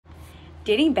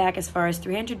Dating back as far as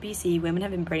 300 BC, women have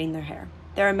been braiding their hair.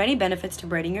 There are many benefits to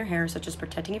braiding your hair, such as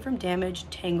protecting it from damage,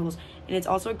 tangles, and it's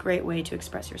also a great way to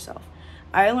express yourself.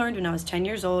 I learned when I was 10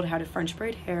 years old how to French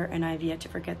braid hair, and I have yet to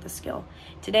forget the skill.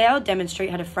 Today I'll demonstrate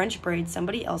how to French braid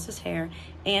somebody else's hair,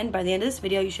 and by the end of this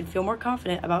video you should feel more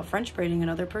confident about French braiding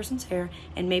another person's hair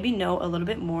and maybe know a little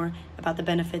bit more about the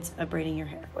benefits of braiding your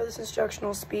hair. For this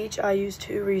instructional speech, I used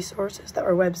 2 resources that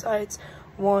were websites.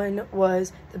 One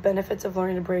was the benefits of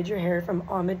learning to braid your hair from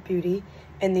Ahmed Beauty,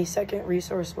 and the second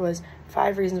resource was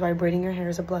 5 reasons why braiding your hair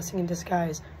is a blessing in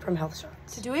disguise from Health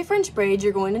Shots. To do a French braid,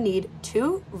 you're going to need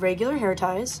 2 regular hair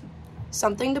ties,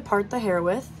 something to part the hair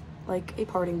with, like a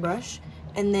parting brush,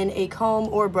 and then a comb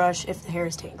or brush if the hair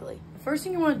is tangly. The first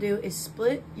thing you want to do is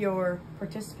split your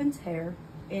participant's hair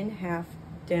in half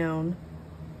down,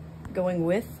 going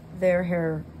with their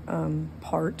hair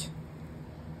part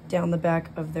down the back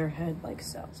of their head like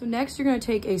so. So next you're going to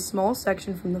take a small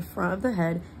section from the front of the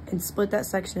head and split that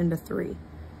section into 3.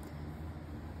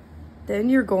 Then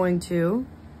you're going to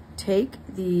take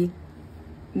the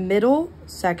middle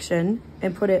section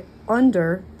and put it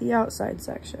under the outside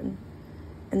section.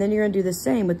 And then you're going to do the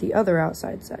same with the other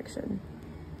outside section.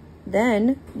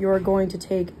 Then you're going to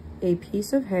take a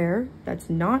piece of hair that's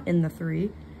not in the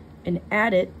 3 and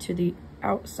add it to the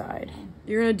outside.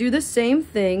 You're going to do the same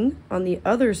thing on the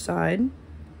other side.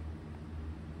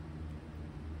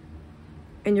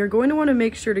 And you're going to want to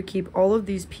make sure to keep all of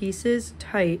these pieces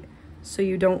tight so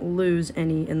you don't lose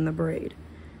any in the braid.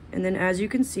 And then as you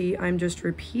can see, I'm just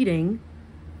repeating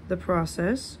the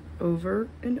process over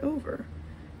and over.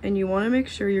 And you want to make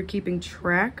sure you're keeping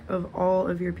track of all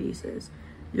of your pieces.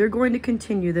 You're going to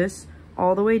continue this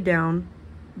all the way down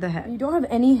the head. When you don't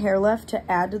have any hair left to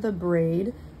add to the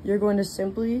braid, you're going to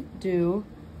simply do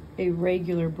a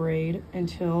regular braid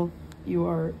until you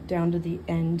are down to the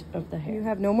end of the hair. When you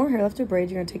have no more hair left to braid,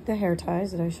 you're going to take the hair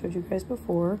ties that I showed you guys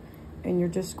before, and you're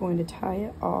just going to tie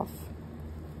it off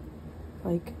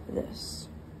like this.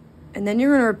 And then you're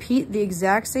going to repeat the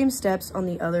exact same steps on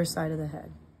the other side of the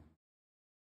head.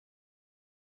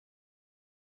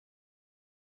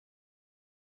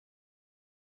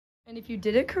 And if you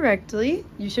did it correctly,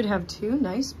 you should have 2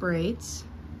 nice braids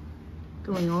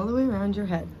going all the way around your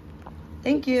head.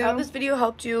 Thank you. I hope this video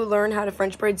helped you learn how to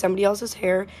French braid somebody else's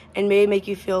hair and maybe make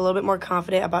you feel a little bit more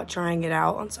confident about trying it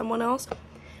out on someone else.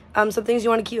 Some things you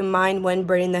want to keep in mind when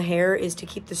braiding the hair is to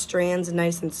keep the strands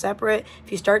nice and separate.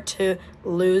 If you start to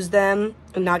lose them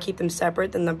and not keep them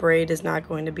separate, then the braid is not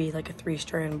going to be like a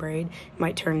 3-strand braid. It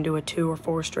might turn into a 2 or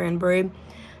 4-strand braid.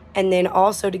 And then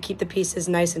also to keep the pieces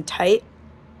nice and tight.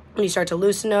 When you start to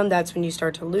loosen them, that's when you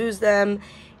start to lose them,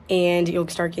 and you'll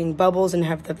start getting bubbles and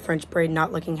have the French braid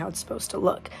not looking how it's supposed to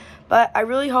look. But I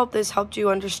really hope this helped you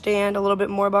understand a little bit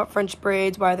more about French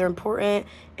braids, why they're important,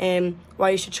 and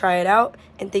why you should try it out.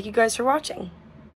 And thank you guys for watching.